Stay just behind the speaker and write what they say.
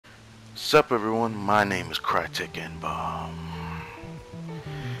Sup everyone, my name is Crytek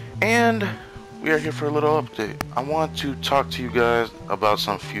and we are here for a little update. I want to talk to you guys about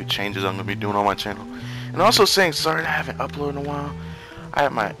some few changes I'm going to be doing on my channel, and also saying sorry I haven't uploaded in a while. I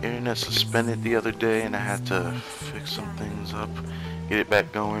had my internet suspended the other day and I had to fix some things up, get it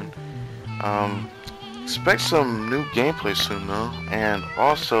back going. Expect some new gameplay soon though, and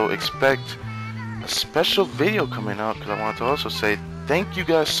also expect a special video coming out because I want to also say thank you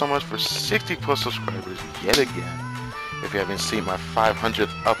guys so much for 60 plus subscribers yet again. If you haven't seen my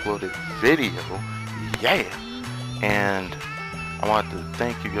 500th uploaded video, yeah! And I want to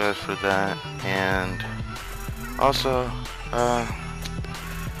thank you guys for that, and also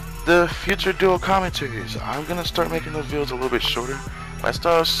the future dual commentaries. I'm gonna start making those videos a little bit shorter, but I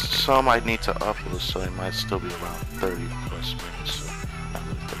still have some I need to upload, so it might still be around 30 plus minutes. So not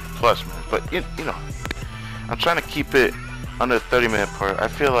really 30 plus minutes, but you know, I'm trying to keep it under the 30-minute part. I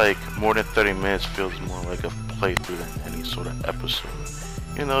feel like more than 30 minutes feels more like a playthrough than any sort of episode.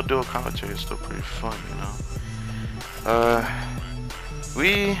 You know, dual commentary is still pretty fun, you know.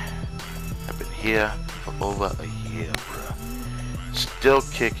 We have been here for over a year, bruh. Still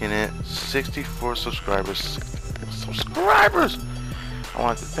kicking it. 64 subscribers. 64 subscribers! I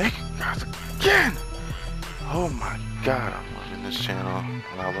want to thank you guys again! Oh my god, I'm loving this channel,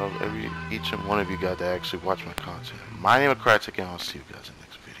 and I love each and one of you guys that actually watch my content. My name is Crytek, and I'll see you guys in the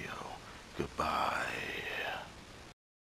next video. Goodbye.